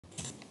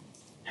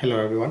Hello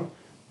everyone,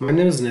 my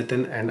name is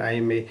Nitin and I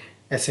am a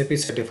SAP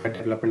Certified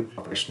Development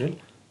Professional.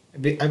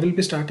 I will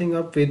be starting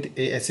up with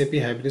a SAP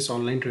Hybris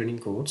Online Training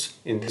course.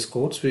 In this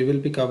course, we will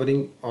be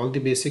covering all the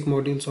basic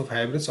modules of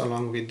Hybris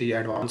along with the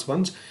advanced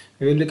ones.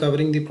 We will be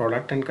covering the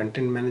product and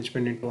content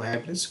management into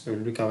Hybris. We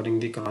will be covering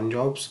the cron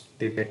jobs,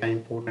 the data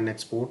import and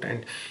export,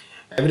 and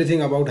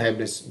everything about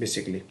Hybris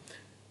basically.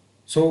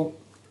 So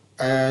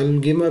I'll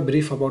give a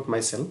brief about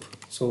myself.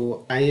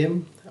 So I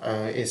am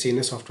a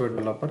senior software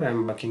developer.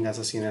 I'm working as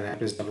a senior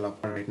Hybris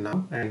developer right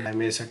now, and I'm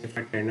a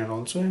certified trainer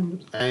also.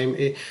 I'm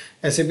a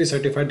SAP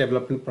certified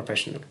development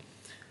professional.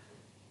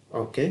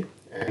 Okay,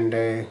 and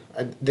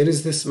there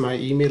is this my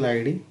email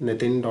ID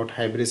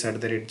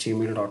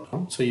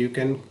nitin.hybris@gmail.com. So you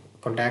can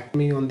contact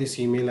me on this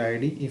email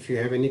ID if you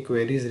have any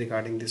queries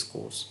regarding this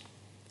course.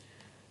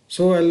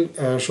 So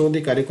I'll show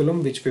the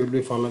curriculum which we will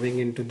be following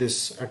into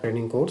this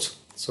training course.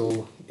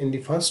 So in the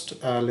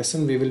first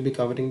lesson, we will be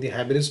covering the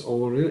Hybris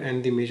overview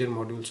and the major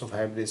modules of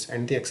Hybris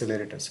and the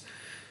accelerators.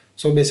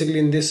 So basically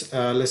in this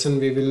lesson,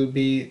 we will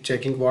be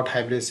checking what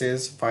Hybris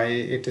is, why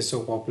it is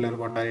so popular,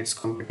 what are its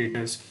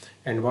competitors,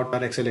 and what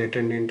are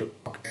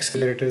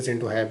accelerators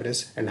into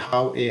Hybris, and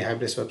how a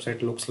Hybris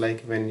website looks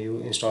like when you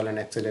install an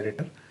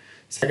accelerator.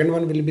 Second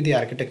one will be the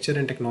architecture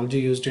and technology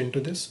used into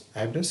this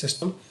Hybris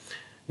system,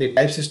 the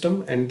type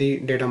system and the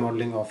data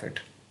modeling of it,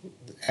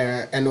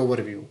 an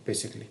overview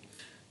basically.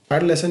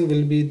 Third lesson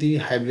will be the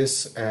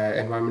Hybris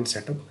environment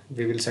setup.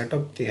 We will set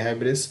up the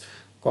Hybris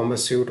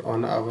commerce suite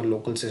on our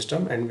local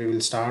system and we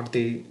will start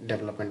the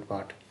development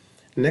part.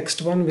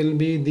 Next one will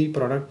be the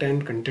product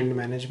and content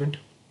management.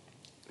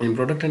 In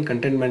product and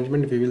content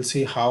management, we will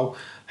see how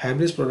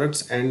Hybris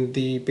products and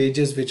the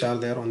pages which are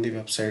there on the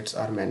websites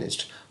are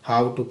managed.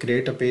 How to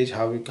create a page,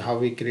 how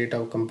we create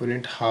our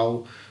component,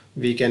 how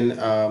we can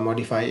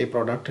modify a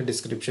product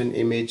description,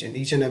 image, and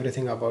each and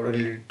everything about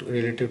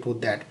related to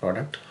that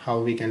product. How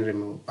we can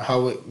remove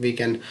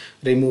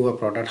a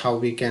product, how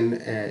we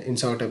can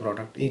insert a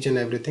product. Each and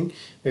everything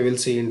we will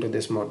see into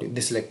this module,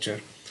 this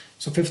lecture.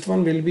 So fifth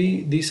one will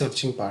be the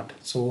searching part.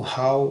 So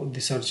how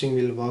the searching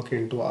will work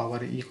into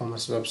our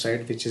e-commerce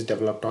website which is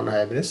developed on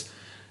Hybris,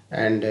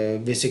 and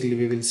basically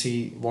we will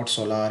see what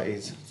Solar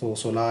is. So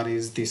Solar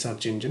is the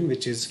search engine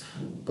which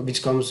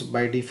comes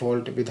by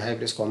default with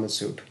Hybris commerce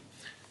suite.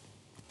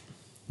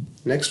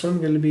 Next one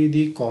will be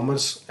the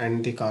commerce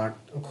and the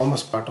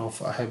commerce part of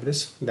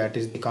Hybris, that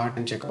is the cart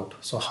and checkout.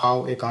 So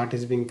how a cart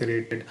is being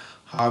created,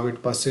 how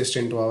it persists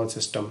into our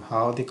system,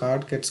 how the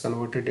cart gets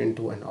converted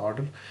into an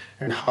order,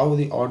 and how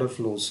the order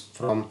flows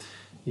from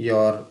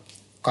your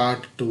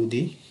cart to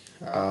the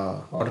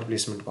order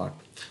placement part.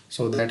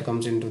 So that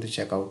comes into the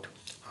checkout.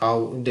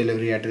 How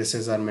delivery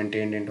addresses are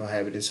maintained into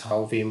Hybris,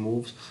 how we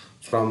move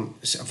from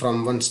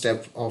one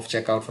step of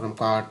checkout from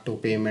cart to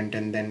payment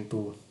and then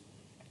to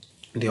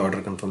the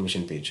order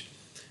confirmation page.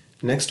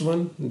 Next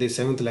one, the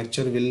seventh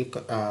lecture will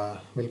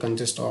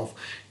consist of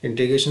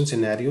integration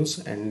scenarios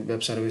and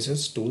web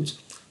services tools,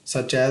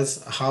 such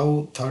as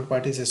how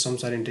third-party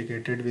systems are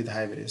integrated with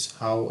Hybris,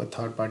 how a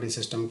third-party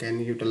system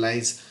can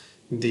utilize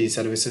the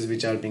services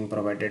which are being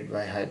provided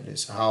by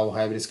Hybris, how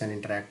Hybris can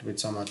interact with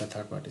some other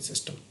third-party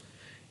system.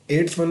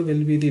 Eighth one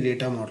will be the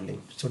data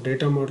modeling. So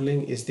data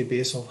modeling is the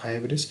base of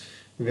Hybris,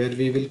 where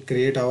we will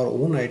create our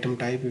own item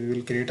type, we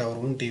will create our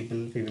own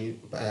table, we will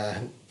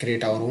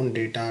create our own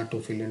data to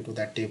fill into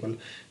that table.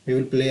 We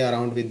will play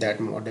around with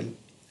that model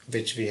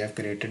which we have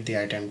created, the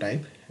item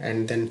type,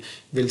 and then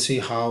we'll see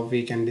how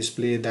we can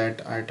display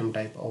that item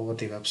type over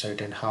the website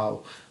and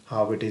how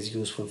it is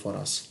useful for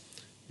us.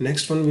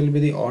 Next one will be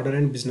the order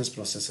and business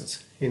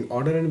processes. In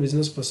order and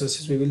business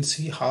processes, we will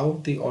see how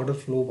the order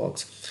flow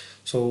works.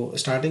 So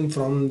starting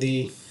from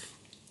the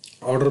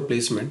order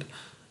placement,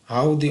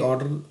 how the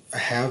order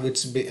have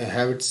its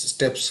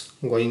steps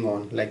going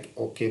on, like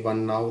okay,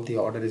 now the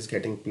order is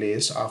getting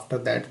placed. After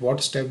that,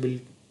 what step will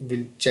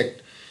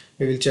check?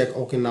 We will check,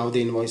 okay, now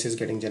the invoice is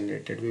getting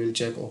generated. We will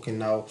check, okay,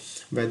 now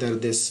whether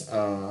this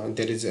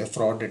there is a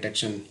fraud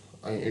detection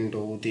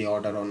into the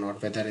order or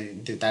not, whether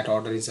that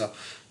order is a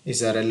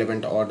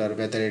relevant order,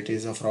 whether it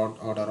is a fraud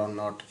order or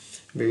not.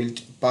 We will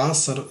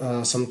pass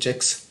some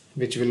checks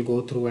which will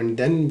go through, and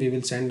then we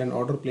will send an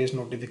order place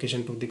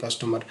notification to the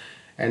customer.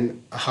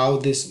 And how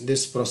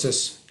this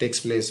process takes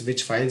place,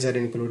 which files are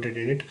included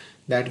in it,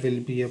 that will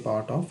be a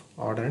part of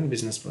order and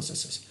business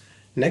processes.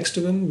 Next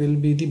one will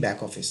be the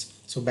back office.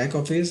 So back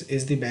office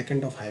is the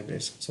backend of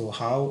Hybris. So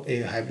how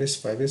a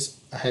Hybris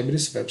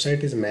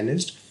website is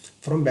managed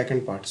from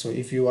backend part. So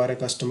if you are a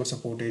customer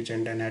support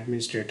agent, an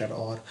administrator,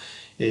 or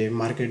a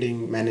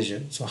marketing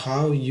manager, so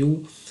how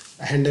you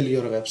handle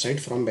your website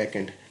from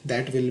backend,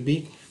 that will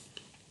be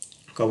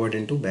covered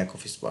into back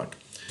office part.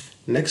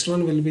 Next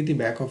one will be the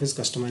back office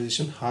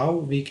customization, how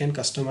we can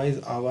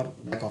customize our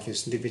back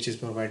office which is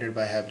provided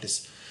by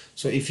Hybris.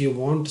 So if you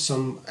want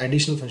some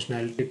additional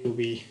functionality to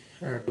be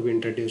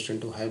introduced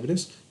into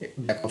Hybris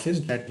back office,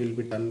 that will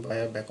be done by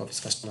a back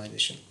office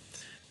customization.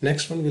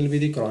 Next one will be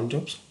the cron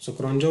jobs. So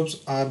cron jobs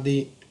are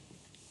the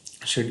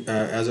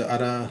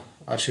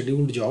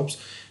scheduled jobs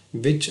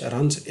which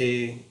runs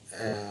a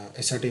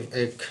a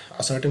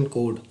certain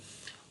code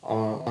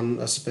on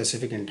a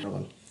specific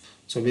interval.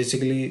 So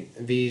basically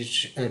we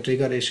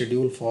trigger a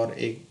schedule for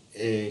a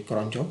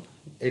cron job.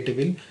 It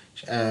will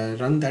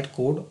run that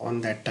code on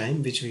that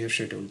time which we have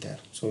scheduled there.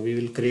 So we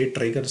will create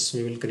triggers,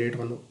 we will create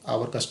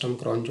our custom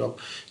cron job,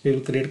 we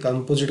will create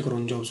composite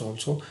cron jobs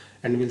also,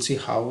 and we'll see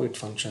how it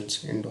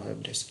functions into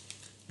Hybris.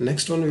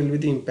 Next one will be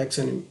the impacts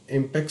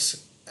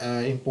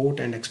import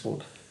and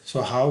export.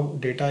 So how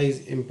data is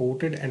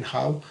imported and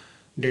how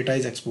data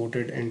is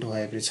exported into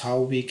Hybris,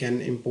 how we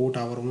can import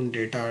our own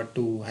data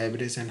to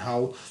Hybris, and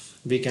how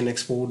we can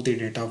export the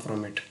data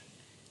from it,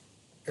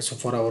 so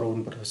for our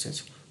own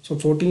purposes. So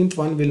 14th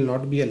one will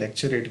not be a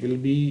lecture, it will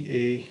be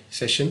a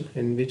session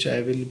in which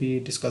I will be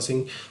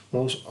discussing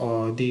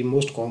the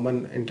most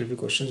common interview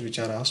questions which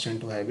are asked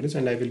into Hybris,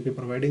 and I will be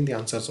providing the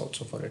answers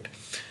also for it.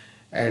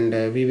 And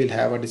we will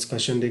have a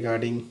discussion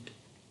regarding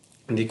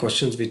the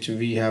questions which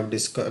we have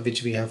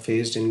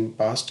faced in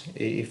past.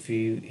 If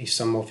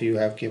some of you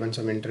have given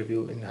some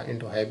interview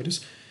into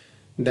Hybris,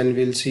 then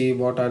we'll see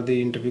what are the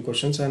interview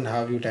questions and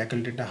how you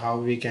tackled it, how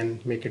we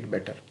can make it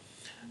better.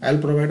 I'll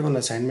provide one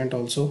assignment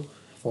also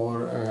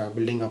for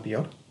building up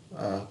your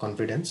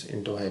confidence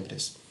into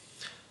Hybris.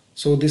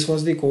 So this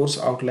was the course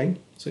outline.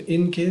 So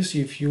in case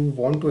if you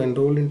want to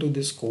enroll into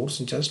this course,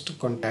 just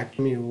contact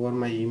me over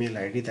my email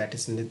ID, that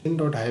is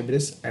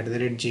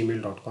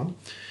nitin.hybris@gmail.com.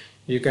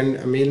 You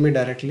can mail me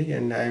directly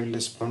and I will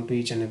respond to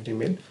each and every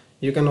mail.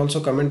 You can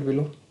also comment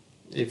below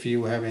if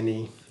you have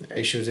any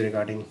issues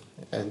regarding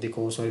the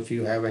course, or if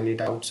you have any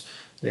doubts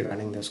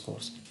regarding this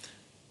course.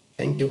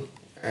 Thank you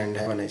and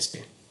have a nice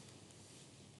day.